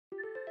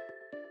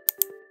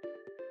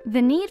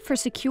The need for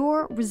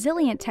secure,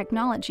 resilient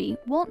technology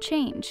won't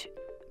change,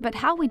 but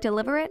how we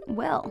deliver it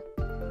will.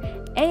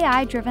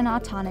 AI-driven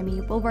autonomy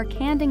will work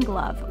hand in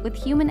glove with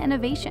human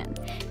innovation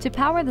to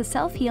power the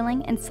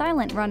self-healing and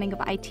silent running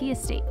of IT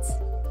estates.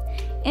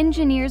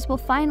 Engineers will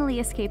finally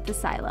escape the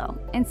silo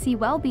and see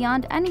well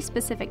beyond any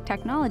specific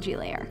technology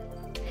layer.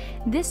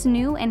 This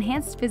new,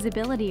 enhanced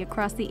visibility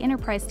across the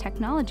enterprise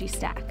technology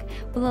stack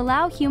will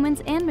allow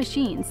humans and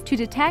machines to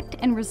detect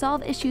and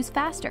resolve issues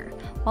faster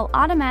while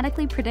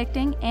automatically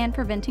predicting and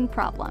preventing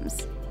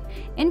problems.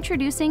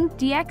 Introducing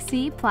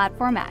DXC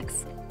Platform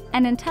X,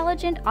 an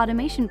intelligent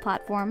automation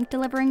platform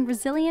delivering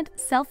resilient,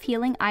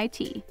 self-healing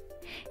IT.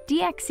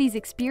 DXC's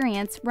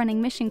experience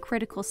running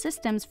mission-critical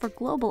systems for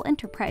global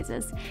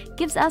enterprises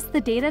gives us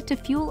the data to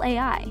fuel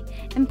AI,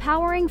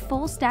 empowering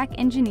full-stack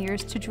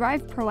engineers to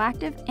drive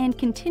proactive and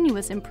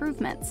continuous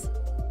improvements.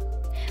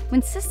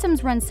 When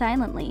systems run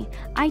silently,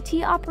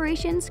 IT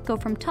operations go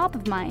from top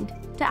of mind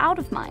to out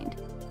of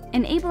mind,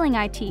 enabling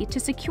IT to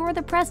secure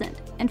the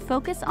present and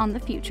focus on the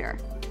future.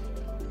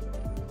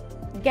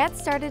 Get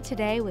started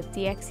today with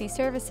DXC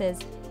services,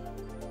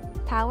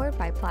 powered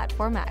by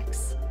Platform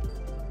X.